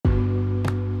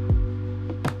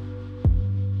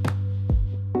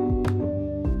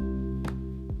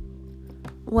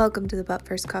Welcome to the But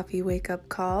First Coffee Wake Up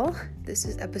Call. This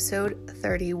is episode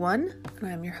 31, and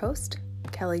I'm your host,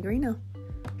 Kelly Greeno.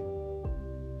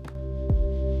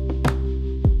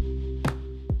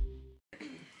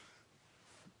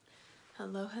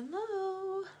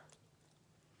 Hello.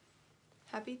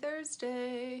 Happy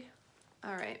Thursday.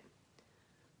 All right.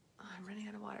 Oh, I'm running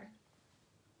out of water.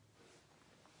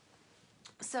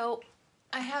 So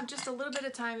I have just a little bit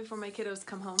of time before my kiddos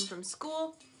come home from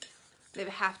school. They have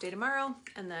a half day tomorrow,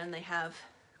 and then they have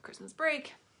Christmas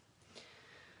break.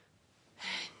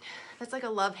 That's like a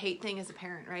love-hate thing as a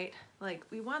parent, right? Like,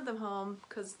 we want them home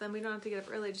because then we don't have to get up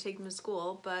early to take them to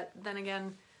school. But then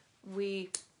again,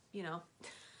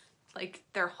 like,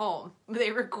 they're home.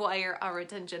 They require our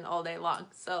attention all day long.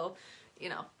 So,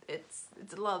 it's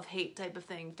a love-hate type of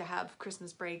thing to have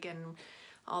Christmas break and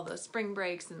all those spring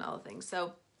breaks and all the things.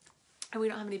 So, and we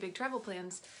don't have any big travel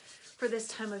plans for this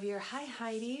time of year. Hi,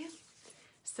 Heidi.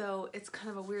 So it's kind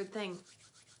of a weird thing.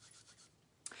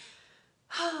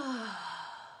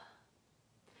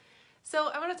 So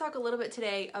I want to talk a little bit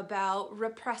today about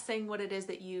repressing what it is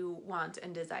that you want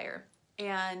and desire.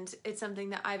 And it's something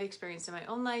that I've experienced in my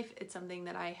own life. It's something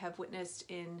that I have witnessed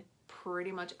in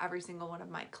pretty much every single one of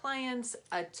my clients,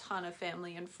 a ton of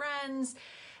family and friends,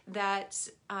 that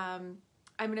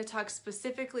I'm going to talk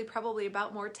specifically probably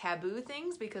about more taboo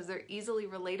things because they're easily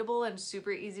relatable and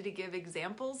super easy to give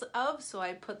examples of. So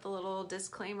I put the little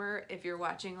disclaimer, if you're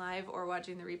watching live or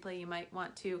watching the replay, you might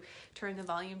want to turn the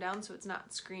volume down so it's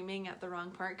not screaming at the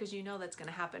wrong part, because you know that's going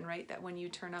to happen, right? That when you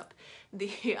turn up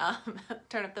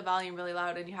the volume really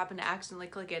loud and you happen to accidentally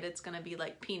click it, it's going to be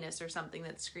like penis or something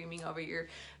that's screaming over your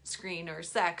screen, or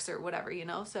sex or whatever,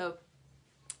 So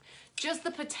just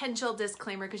the potential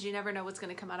disclaimer, because you never know what's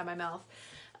going to come out of my mouth.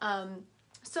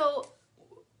 So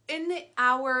in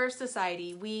our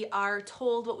society, we are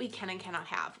told what we can and cannot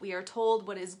have. We are told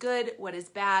what is good, what is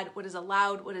bad, what is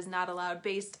allowed, what is not allowed,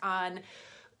 based on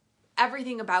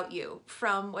everything about you,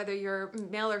 from whether you're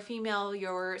male or female,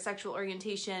 your sexual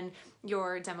orientation,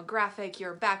 your demographic,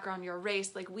 your background, your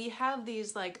race. Like, we have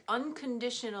these like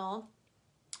unconscious,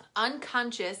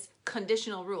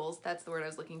 conditional rules. That's the word I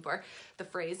was looking for, the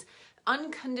phrase.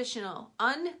 Unconscious,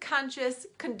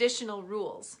 conditional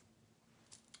rules,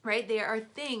 right? They are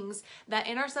things that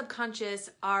in our subconscious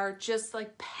are just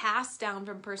like passed down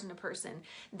from person to person.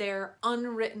 They're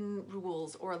unwritten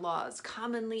rules or laws,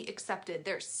 commonly accepted.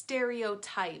 They're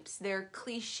stereotypes. They're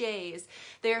cliches.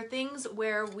 They're things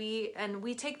where we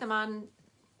take them on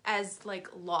as like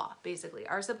law, basically.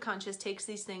 Our subconscious takes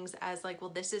these things as like, well,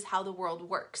 this is how the world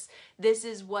works. This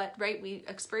is what, right? We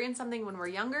experience something when we're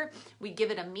younger, we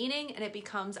give it a meaning, and it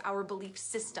becomes our belief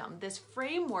system, this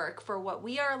framework for what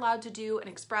we are allowed to do and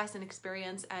express and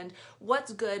experience, and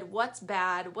what's good, what's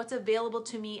bad, what's available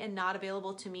to me and not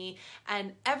available to me,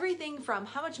 and everything from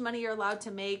how much money you're allowed to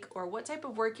make, or what type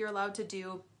of work you're allowed to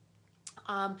do,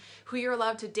 who you're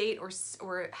allowed to date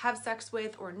or have sex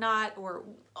with or not, or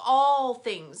all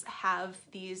things have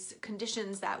these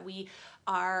conditions that we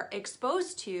are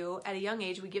exposed to at a young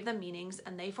age. We give them meanings,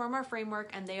 and they form our framework,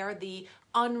 and they are the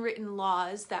unwritten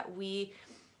laws that we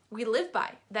live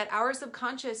by, that our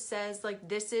subconscious says, like,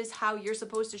 this is how you're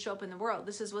supposed to show up in the world.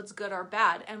 This is what's good or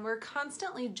bad. And we're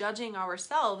constantly judging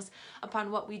ourselves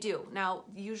upon what we do. Now,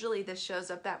 usually this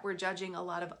shows up that we're judging a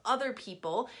lot of other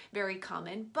people, very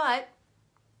common, but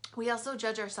we also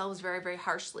judge ourselves very, very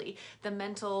harshly. The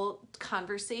mental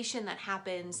conversation that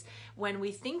happens when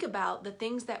we think about the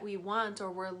things that we want,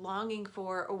 or we're longing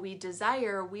for, or we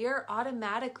desire, we are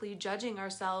automatically judging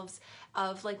ourselves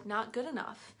of like not good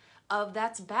enough, of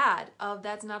that's bad, of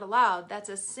that's not allowed, that's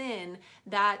a sin,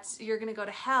 that's you're going to go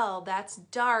to hell, that's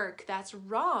dark, that's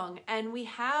wrong. And we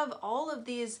have all of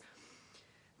these,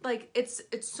 like, it's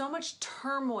so much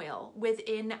turmoil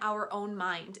within our own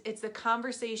mind. It's the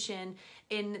conversation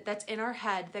that's in our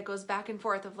head that goes back and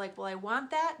forth of like, well, I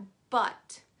want that,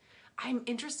 but I'm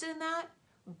interested in that,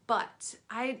 but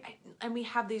and we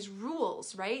have these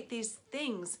rules, right? These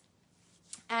things.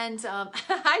 And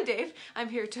hi, Dave. I'm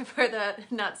here for the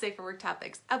not safe for work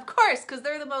topics, of course, because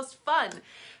they're the most fun.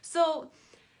 So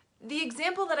the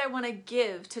example that I want to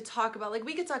give to talk about, like,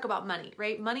 we could talk about money,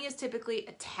 right? Money is typically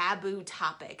a taboo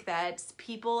topic that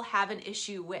people have an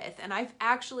issue with. And I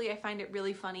find it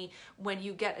really funny when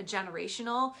you get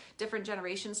different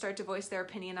generations start to voice their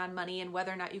opinion on money and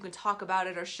whether or not you can talk about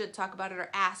it or should talk about it or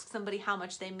ask somebody how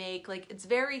much they make. Like, it's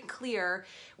very clear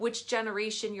which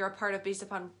generation you're a part of based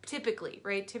upon typically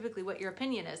what your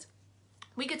opinion is.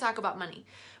 We could talk about money.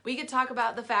 We could talk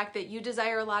about the fact that you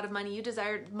desire a lot of money. You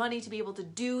desire money to be able to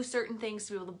do certain things,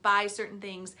 to be able to buy certain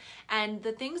things. And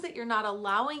the things that you're not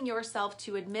allowing yourself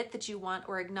to admit that you want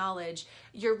or acknowledge,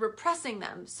 you're repressing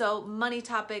them. So money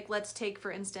topic, let's take,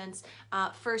 for instance,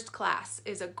 first class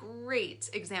is a great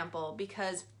example,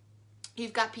 because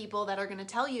you've got people that are going to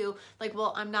tell you like,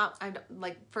 well, I'm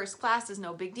like, first class is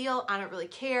no big deal. I don't really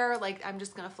care. Like, I'm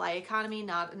just going to fly economy.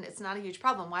 It's not a huge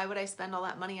problem. Why would I spend all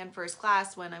that money on first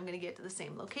class when I'm going to get to the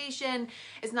same location?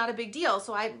 It's not a big deal.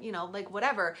 So like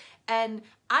whatever. And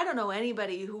I don't know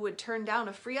anybody who would turn down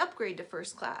a free upgrade to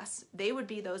first class. They would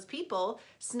be those people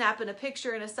snapping a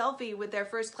picture and a selfie with their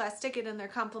first class ticket and their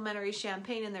complimentary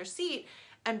champagne in their seat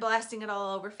and blasting it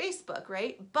all over Facebook,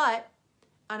 right? But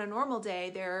on a normal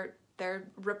day, they're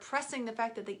repressing the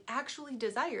fact that they actually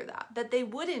desire that they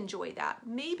would enjoy that.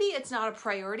 Maybe it's not a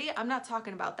priority. I'm not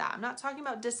talking about that. I'm not talking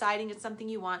about deciding it's something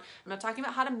you want. I'm not talking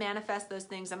about how to manifest those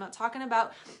things. I'm not talking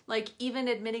about like even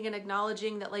admitting and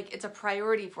acknowledging that like it's a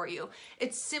priority for you.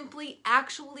 It's simply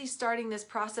actually starting this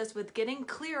process with getting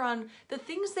clear on the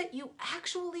things that you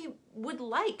actually would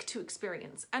like to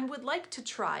experience and would like to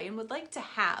try and would like to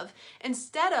have,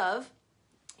 instead of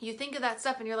you think of that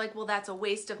stuff and you're like, well, that's a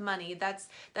waste of money. That's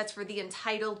for the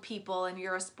entitled people, and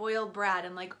you're a spoiled brat,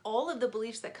 and like all of the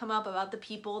beliefs that come up about the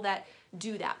people that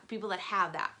do that, people that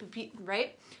have that,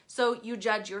 right? So you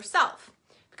judge yourself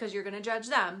because you're going to judge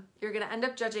them. You're going to end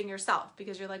up judging yourself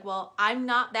because you're like, well, I'm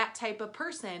not that type of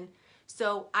person,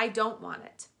 so I don't want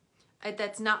it.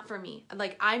 That's not for me.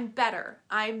 Like, I'm better.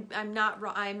 I'm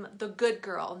the good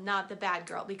girl, not the bad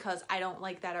girl, because I don't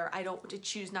like that, or I don't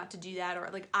choose not to do that, or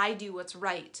like I do what's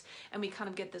right. And we kind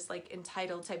of get this like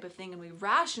entitled type of thing, and we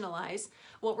rationalize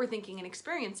what we're thinking and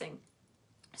experiencing.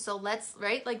 So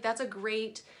right? Like, that's a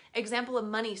great example of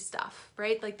money stuff,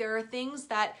 right? Like, there are things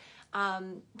that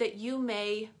that you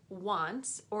may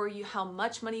want, or how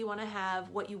much money you want to have,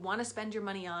 what you want to spend your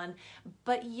money on,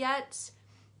 but yet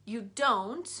you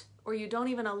don't, or you don't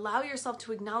even allow yourself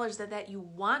to acknowledge that you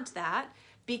want that,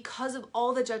 because of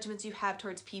all the judgments you have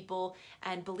towards people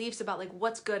and beliefs about like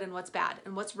what's good and what's bad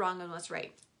and what's wrong and what's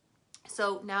right.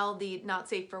 So now the not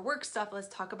safe for work stuff, let's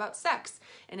talk about sex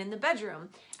and in the bedroom.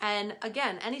 And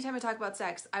again, anytime I talk about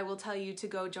sex, I will tell you to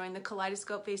go join the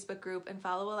Kaleidoscope Facebook group and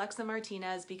follow Alexa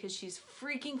Martinez, because she's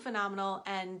freaking phenomenal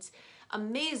and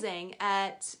amazing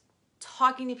at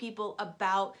talking to people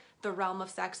about the realm of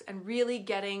sex and really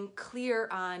getting clear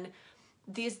on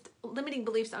these limiting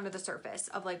beliefs under the surface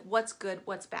of like what's good,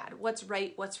 what's bad, what's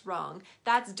right, what's wrong.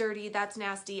 That's dirty, that's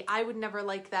nasty, I would never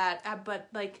like that. But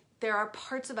like, there are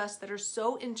parts of us that are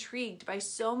so intrigued by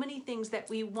so many things that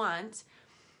we want,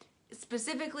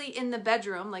 specifically in the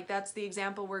bedroom. Like, that's the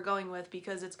example we're going with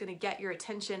because it's going to get your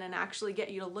attention and actually get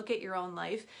you to look at your own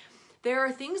life. There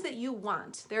are things that you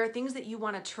want. There are things that you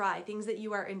want to try, things that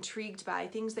you are intrigued by,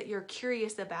 things that you're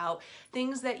curious about,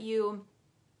 things that you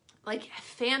like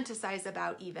fantasize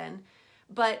about even.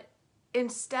 But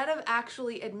instead of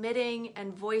actually admitting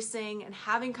and voicing and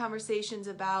having conversations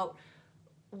about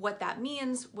what that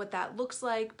means, what that looks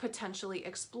like, potentially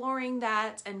exploring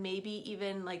that, and maybe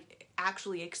even like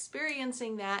actually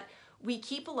experiencing that, we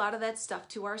keep a lot of that stuff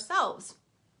to ourselves.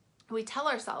 We tell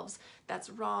ourselves that's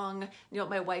wrong. You know,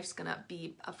 my wife's gonna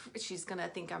she's gonna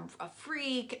think I'm a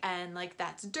freak, and like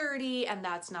that's dirty, and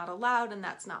that's not allowed, and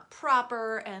that's not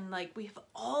proper. And like, we have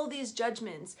all these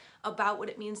judgments about what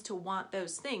it means to want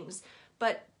those things.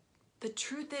 But the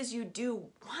truth is, you do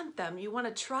want them. You want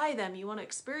to try them. You want to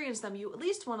experience them. You at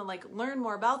least want to like learn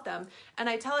more about them. And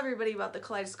I tell everybody about the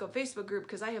Kaleidoscope Facebook group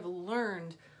because I have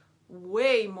learned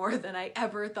way more than I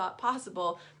ever thought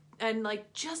possible. And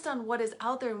like, just on what is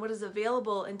out there and what is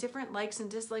available, and different likes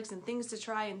and dislikes and things to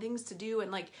try and things to do.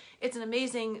 And like, it's an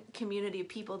amazing community of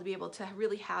people to be able to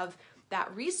really have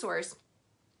that resource.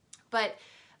 But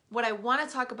what I want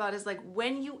to talk about is like,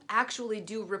 when you actually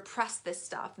do repress this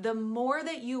stuff, the more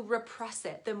that you repress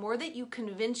it, the more that you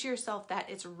convince yourself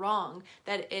that it's wrong,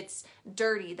 that it's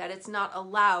dirty, that it's not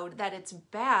allowed, that it's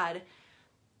bad,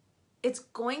 it's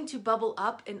going to bubble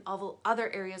up in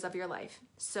other areas of your life.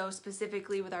 So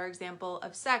specifically with our example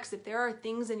of sex, if there are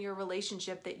things in your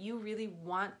relationship that you really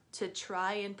want to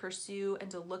try and pursue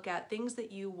and to look at, things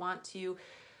that you want to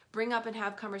bring up and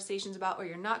have conversations about, or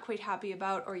you're not quite happy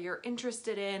about, or you're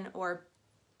interested in, or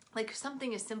like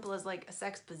something as simple as like a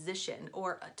sex position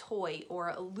or a toy or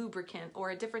a lubricant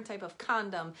or a different type of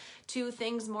condom, to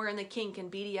things more in the kink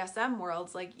and BDSM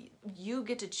worlds. Like you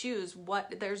get to choose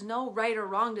what, there's no right or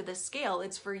wrong to this scale.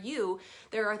 It's for you.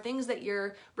 There are things that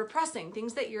you're repressing,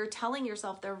 things that you're telling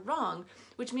yourself they're wrong,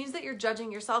 which means that you're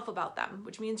judging yourself about them,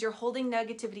 which means you're holding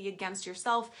negativity against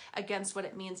yourself, against what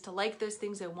it means to like those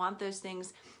things and want those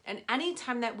things. And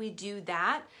anytime that we do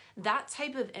that, that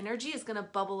type of energy is going to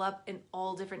bubble up in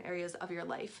all different areas of your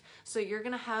life. So you're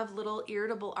going to have little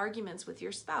irritable arguments with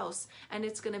your spouse, and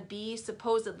it's going to be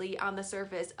supposedly on the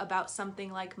surface about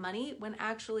something like money, when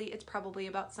actually it's probably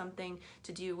about something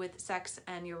to do with sex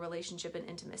and your relationship and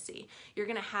intimacy. You're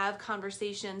going to have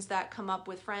conversations that come up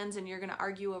with friends, and you're going to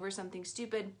argue over something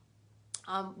stupid,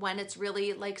 when it's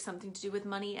really like something to do with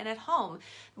money and at home.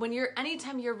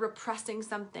 Anytime you're repressing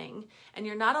something and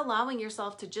you're not allowing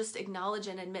yourself to just acknowledge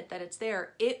and admit that it's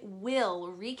there, it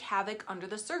will wreak havoc under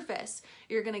the surface.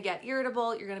 You're going to get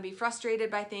irritable. You're going to be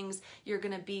frustrated by things. You're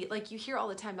going to be like, you hear all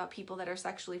the time about people that are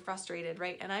sexually frustrated,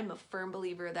 right? And I'm a firm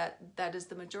believer that that is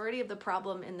the majority of the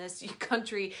problem in this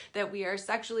country, that we are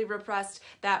sexually repressed,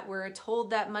 that we're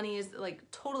told that money is like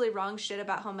totally wrong shit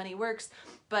about how money works.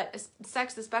 But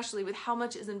sex, especially, with how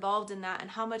much is involved in that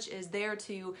and how much is there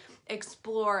to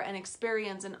explore and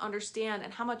experience and understand,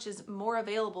 and how much is more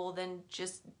available than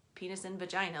just penis and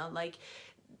vagina. Like,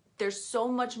 there's so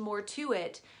much more to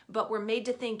it, but we're made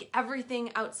to think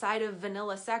everything outside of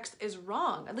vanilla sex is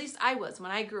wrong. At least I was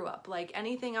when I grew up. Like,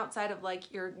 anything outside of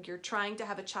like you're trying to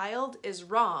have a child is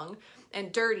wrong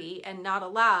and dirty and not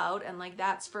allowed, and like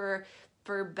that's for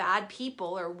bad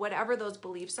people or whatever those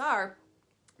beliefs are.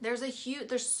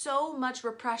 There's so much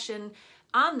repression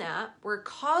on that. We're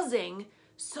causing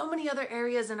so many other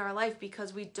areas in our life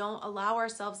because we don't allow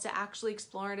ourselves to actually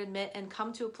explore and admit and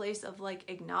come to a place of like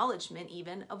acknowledgement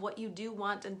even of what you do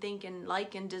want and think and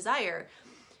like and desire.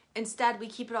 Instead, we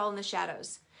keep it all in the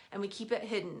shadows, and we keep it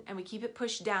hidden, and we keep it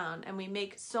pushed down, and we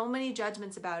make so many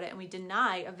judgments about it, and we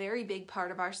deny a very big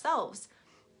part of ourselves.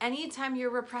 Anytime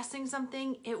you're repressing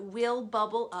something, it will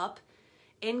bubble up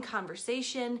in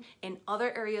conversation, in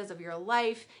other areas of your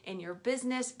life, in your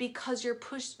business, because you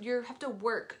have to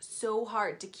work so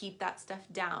hard to keep that stuff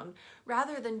down,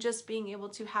 rather than just being able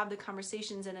to have the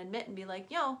conversations and admit and be like,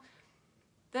 yo,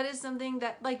 that is something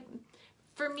that, like,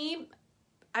 for me,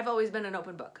 I've always been an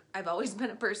open book. I've always been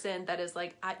a person that is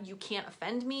like, you can't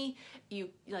offend me.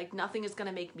 Nothing is going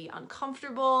to make me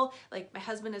uncomfortable. Like, my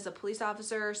husband is a police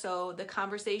officer, so the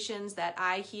conversations that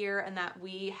I hear and that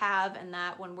we have, and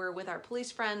that when we're with our police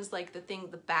friends, like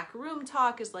the back room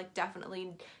talk is like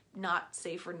definitely not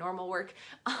safe for normal work.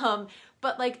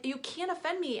 But like, you can't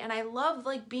offend me. And I love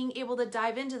like being able to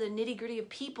dive into the nitty gritty of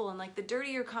people and like the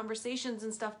dirtier conversations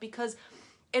and stuff, because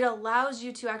it allows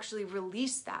you to actually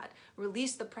release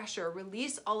the pressure,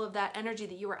 release all of that energy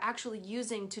that you are actually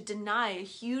using to deny a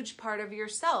huge part of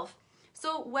yourself.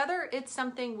 So whether it's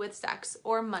something with sex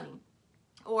or money,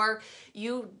 or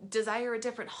you desire a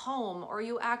different home, or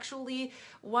you actually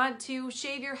want to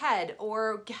shave your head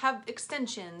or have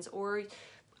extensions, or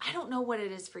I don't know what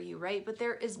it is for you, right? But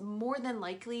there is more than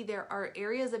likely, there are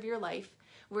areas of your life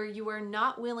where you are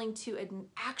not willing to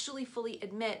actually fully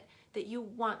admit that you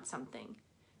want something,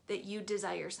 that you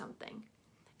desire something.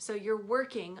 So you're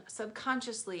working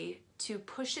subconsciously to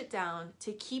push it down,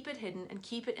 to keep it hidden and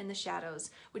keep it in the shadows,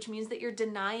 which means that you're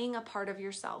denying a part of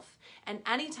yourself. And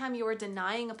anytime you are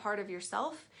denying a part of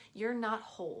yourself, you're not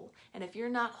whole. And if you're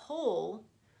not whole,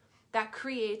 that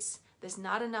creates this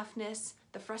not enoughness,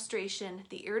 the frustration,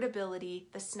 the irritability,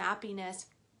 the snappiness,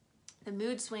 the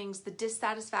mood swings, the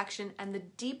dissatisfaction, and the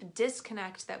deep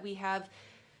disconnect that we have,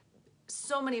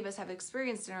 so many of us have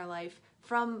experienced in our life,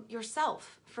 from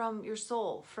yourself, from your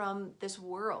soul, from this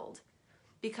world,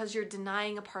 because you're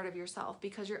denying a part of yourself,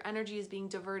 because your energy is being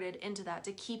diverted into that,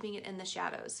 to keeping it in the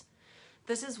shadows.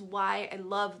 This is why I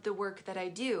love the work that I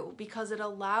do, because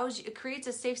it creates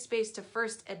a safe space to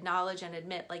first acknowledge and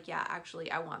admit, like, yeah,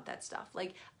 actually, I want that stuff.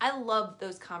 Like, I love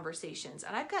those conversations,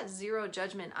 and I've got zero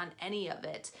judgment on any of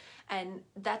it. And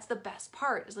that's the best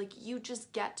part, is like, you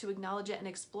just get to acknowledge it and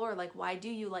explore, like, why do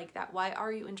you like that? Why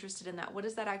are you interested in that? What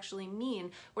does that actually mean?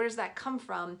 Where does that come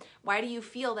from? Why do you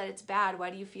feel that it's bad?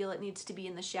 Why do you feel it needs to be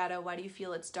in the shadow? Why do you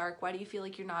feel it's dark? Why do you feel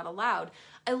like you're not allowed?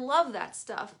 I love that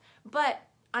stuff. But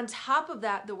on top of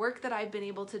that, the work that I've been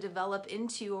able to develop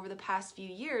into over the past few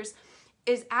years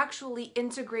is actually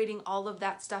integrating all of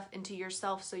that stuff into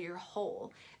yourself so you're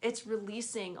whole. It's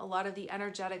releasing a lot of the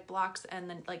energetic blocks, and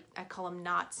then, like, I call them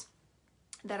knots,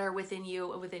 that are within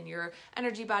you, within your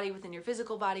energy body, within your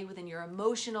physical body, within your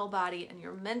emotional body, and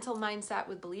your mental mindset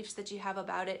with beliefs that you have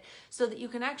about it, so that you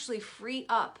can actually free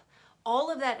up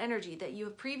all of that energy that you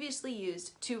have previously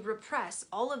used to repress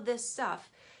all of this stuff,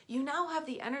 you now have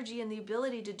the energy and the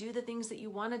ability to do the things that you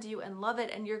want to do and love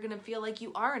it, and you're going to feel like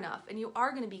you are enough, and you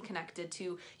are going to be connected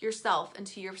to yourself and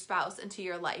to your spouse and to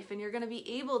your life, and you're going to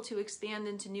be able to expand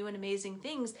into new and amazing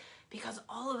things, because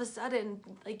all of a sudden,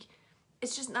 like,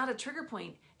 it's just not a trigger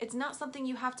point. It's not something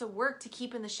you have to work to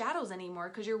keep in the shadows anymore,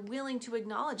 because you're willing to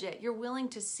acknowledge it. You're willing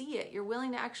to see it. You're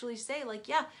willing to actually say, like,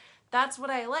 yeah, that's what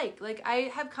I like. Like,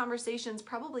 I have conversations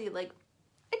probably, like,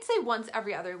 I'd say once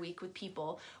every other week with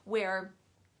people where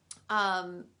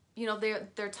you know,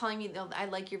 they're telling me, I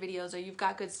like your videos, or you've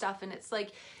got good stuff. And it's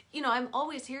like, you know, I'm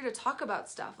always here to talk about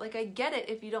stuff. Like, I get it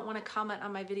if you don't want to comment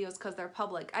on my videos because they're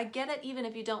public. I get it even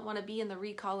if you don't want to be in the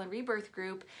recall and rebirth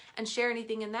group and share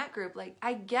anything in that group. Like,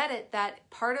 I get it that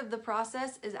part of the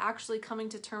process is actually coming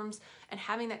to terms and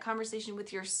having that conversation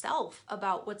with yourself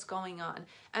about what's going on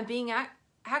and being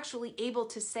actually able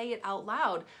to say it out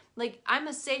loud. Like, I'm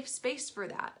a safe space for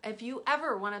that. If you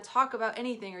ever want to talk about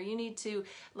anything, or you need to,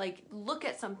 like, look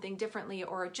at something differently,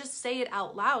 or just say it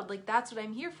out loud, like, that's what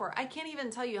I'm here for. I can't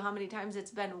even tell you how many times it's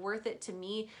been worth it to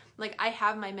me. Like, I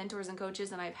have my mentors and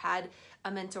coaches, and I've had a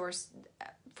mentor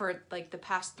for like the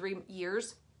past 3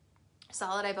 years.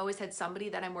 Solid. I've always had somebody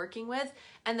that I'm working with,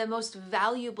 and the most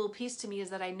valuable piece to me is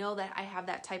that I know that I have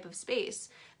that type of space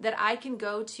that I can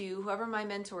go to whoever my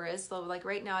mentor is. So, like,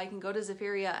 right now I can go to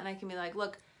Zephyria and I can be like,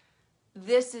 look,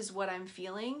 this is what I'm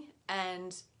feeling,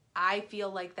 and I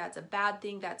feel like that's a bad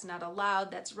thing, that's not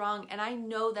allowed, that's wrong, and I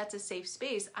know that's a safe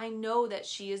space. I know that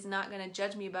she is not going to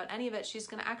judge me about any of it. She's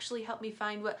going to actually help me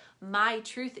find what my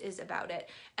truth is about it,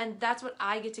 and that's what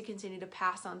I get to continue to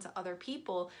pass on to other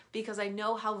people, because I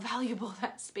know how valuable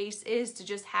that space is, to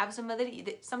just have somebody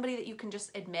that you can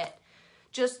just admit,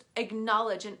 just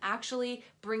acknowledge, and actually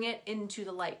bring it into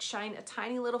the light. Shine a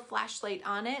tiny little flashlight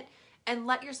on it and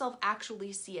let yourself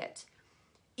actually see it.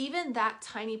 Even that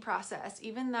tiny process,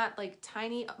 even that, like,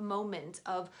 tiny moment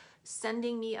of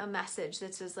sending me a message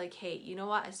that says, like, hey, you know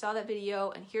what? I saw that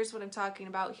video, and here's what I'm talking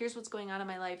about. Here's what's going on in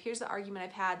my life. Here's the argument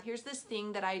I've had. Here's this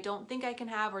thing that I don't think I can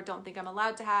have, or don't think I'm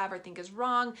allowed to have, or think is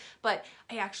wrong, but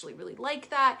I actually really like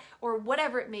that, or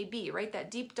whatever it may be, right?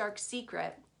 That deep, dark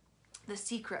secret, the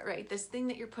secret, right? This thing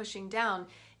that you're pushing down.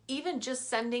 Even just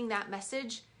sending that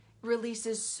message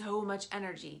releases so much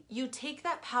energy. You take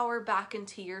that power back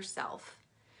into yourself,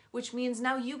 which means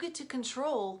now you get to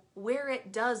control where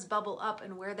it does bubble up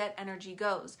and where that energy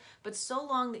goes. But so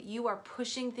long that you are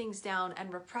pushing things down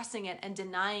and repressing it and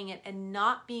denying it and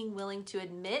not being willing to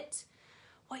admit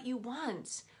what you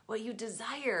want, what you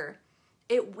desire,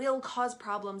 it will cause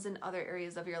problems in other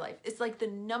areas of your life. It's like the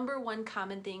number one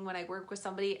common thing when I work with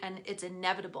somebody, and it's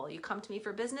inevitable. You come to me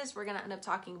for business, we're going to end up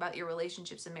talking about your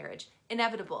relationships and marriage.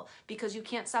 Inevitable, because you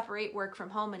can't separate work from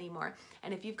home anymore.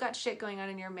 And if you've got shit going on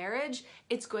in your marriage,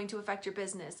 it's going to affect your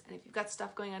business. And if you've got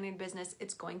stuff going on in your business,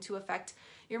 it's going to affect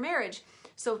your marriage.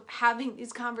 So having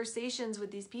these conversations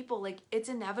with these people, like, it's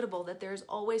inevitable that there's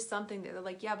always something that they're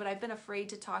like, yeah, but I've been afraid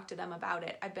to talk to them about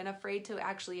it. I've been afraid to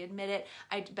actually admit it.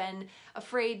 I've been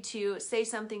afraid to say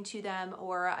something to them,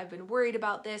 or I've been worried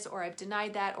about this, or I've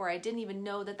denied that, or I didn't even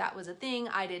know that that was a thing.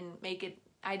 I didn't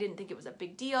think it was a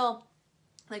big deal.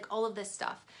 Like, all of this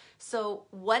stuff. So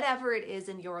whatever it is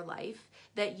in your life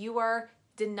that you are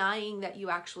denying that you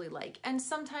actually like, and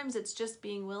sometimes it's just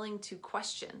being willing to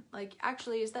question, like,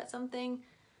 actually, is that something?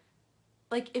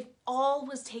 Like, if all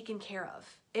was taken care of,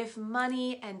 if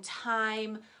money and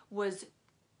time was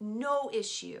no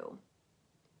issue,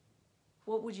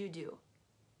 what would you do?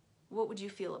 What would you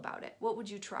feel about it? What would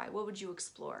you try? What would you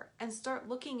explore? And start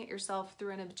looking at yourself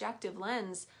through an objective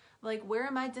lens. Like, where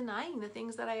am I denying the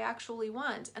things that I actually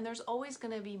want? And there's always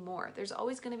going to be more. There's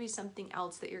always going to be something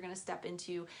else that you're going to step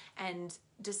into and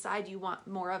decide you want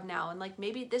more of now. And, like,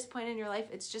 maybe at this point in your life,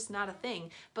 it's just not a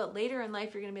thing. But later in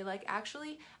life, you're going to be like,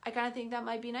 actually, I kind of think that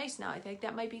might be nice now. I think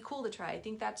that might be cool to try. I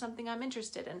think that's something I'm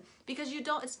interested in. Because you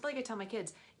don't, it's like I tell my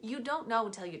kids, you don't know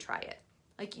until you try it.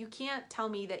 Like, you can't tell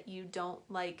me that you don't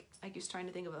like I was trying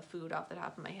to think of a food off the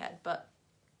top of my head, but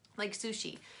like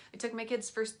sushi. I took my kids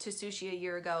first to sushi a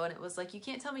year ago, and it was like, you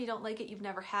can't tell me you don't like it. You've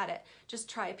never had it. Just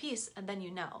try a piece, and then you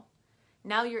know.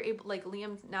 Now you're able, like,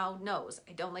 Liam now knows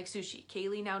I don't like sushi.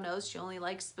 Kaylee now knows she only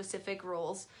likes specific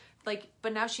rolls. Like,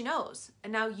 but now she knows,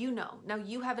 and now you know. Now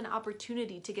you have an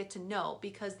opportunity to get to know,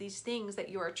 because these things that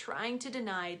you are trying to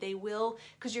deny, they will,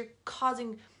 because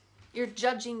you're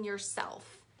judging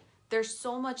yourself. There's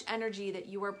so much energy that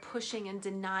you are pushing and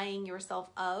denying yourself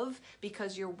of,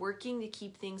 because you're working to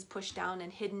keep things pushed down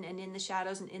and hidden and in the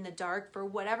shadows and in the dark for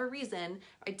whatever reason.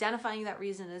 Identifying that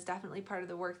reason is definitely part of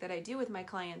the work that I do with my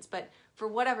clients, but for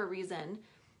whatever reason,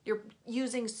 You're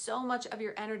using so much of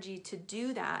your energy to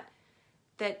do that,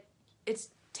 that it's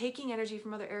taking energy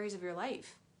from other areas of your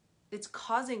life. It's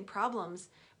causing problems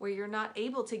where you're not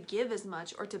able to give as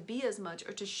much or to be as much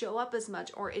or to show up as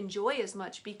much or enjoy as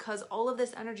much because all of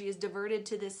this energy is diverted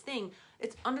to this thing.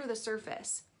 It's under the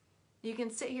surface. You can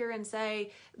sit here and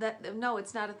say that, no,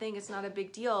 it's not a thing, it's not a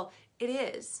big deal. It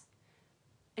is.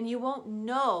 And you won't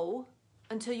know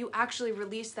until you actually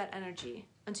release that energy,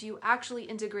 until you actually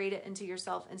integrate it into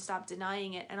yourself and stop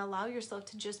denying it and allow yourself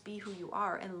to just be who you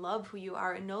are and love who you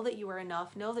are and know that you are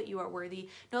enough, know that you are worthy,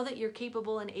 know that you're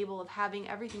capable and able of having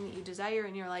everything that you desire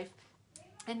in your life,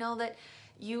 and know that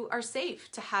you are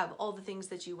safe to have all the things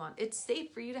that you want. It's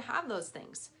safe for you to have those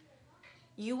things.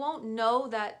 You won't know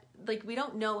that, like, we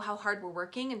don't know how hard we're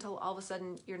working until all of a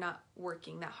sudden you're not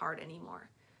working that hard anymore,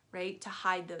 right? To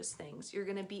hide those things. You're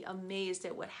going to be amazed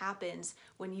at what happens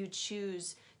when you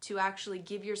choose to actually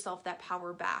give yourself that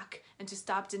power back and to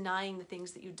stop denying the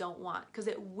things that you don't want, because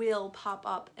it will pop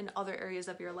up in other areas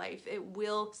of your life. It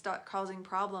will start causing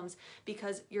problems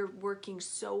because you're working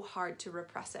so hard to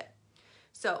repress it.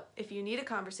 So if you need a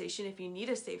conversation, if you need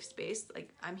a safe space, like,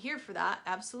 I'm here for that,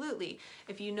 absolutely.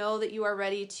 If you know that you are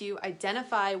ready to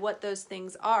identify what those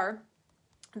things are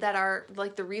that are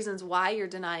like the reasons why you're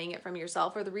denying it from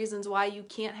yourself, or the reasons why you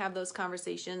can't have those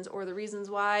conversations, or the reasons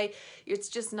why it's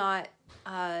just not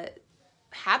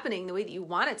happening the way that you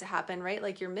want it to happen, right?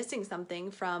 Like you're missing something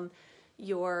from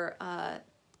your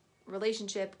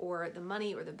relationship or the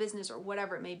money or the business or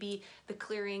whatever it may be, the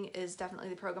clearing is definitely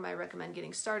the program I recommend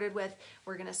getting started with.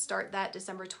 We're going to start that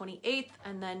December 28th,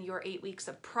 and then your 8 weeks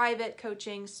of private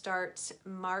coaching starts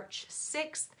March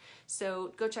 6th.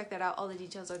 So go check that out. All the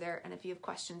details are there. And if you have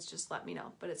questions, just let me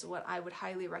know. But it's what I would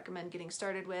highly recommend getting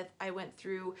started with. I went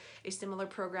through a similar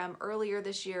program earlier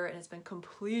this year, and it's been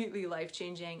completely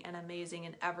life-changing and amazing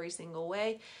in every single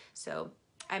way. So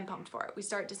I'm pumped for it. We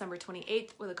start December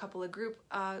 28th with a couple of group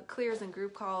clears and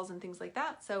group calls and things like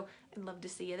that. So I'd love to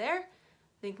see you there.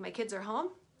 I think my kids are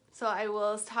home. So I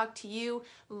will talk to you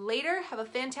later. Have a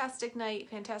fantastic night,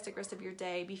 fantastic rest of your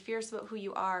day. Be fierce about who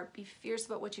you are. Be fierce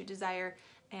about what you desire.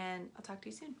 And I'll talk to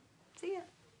you soon. See ya.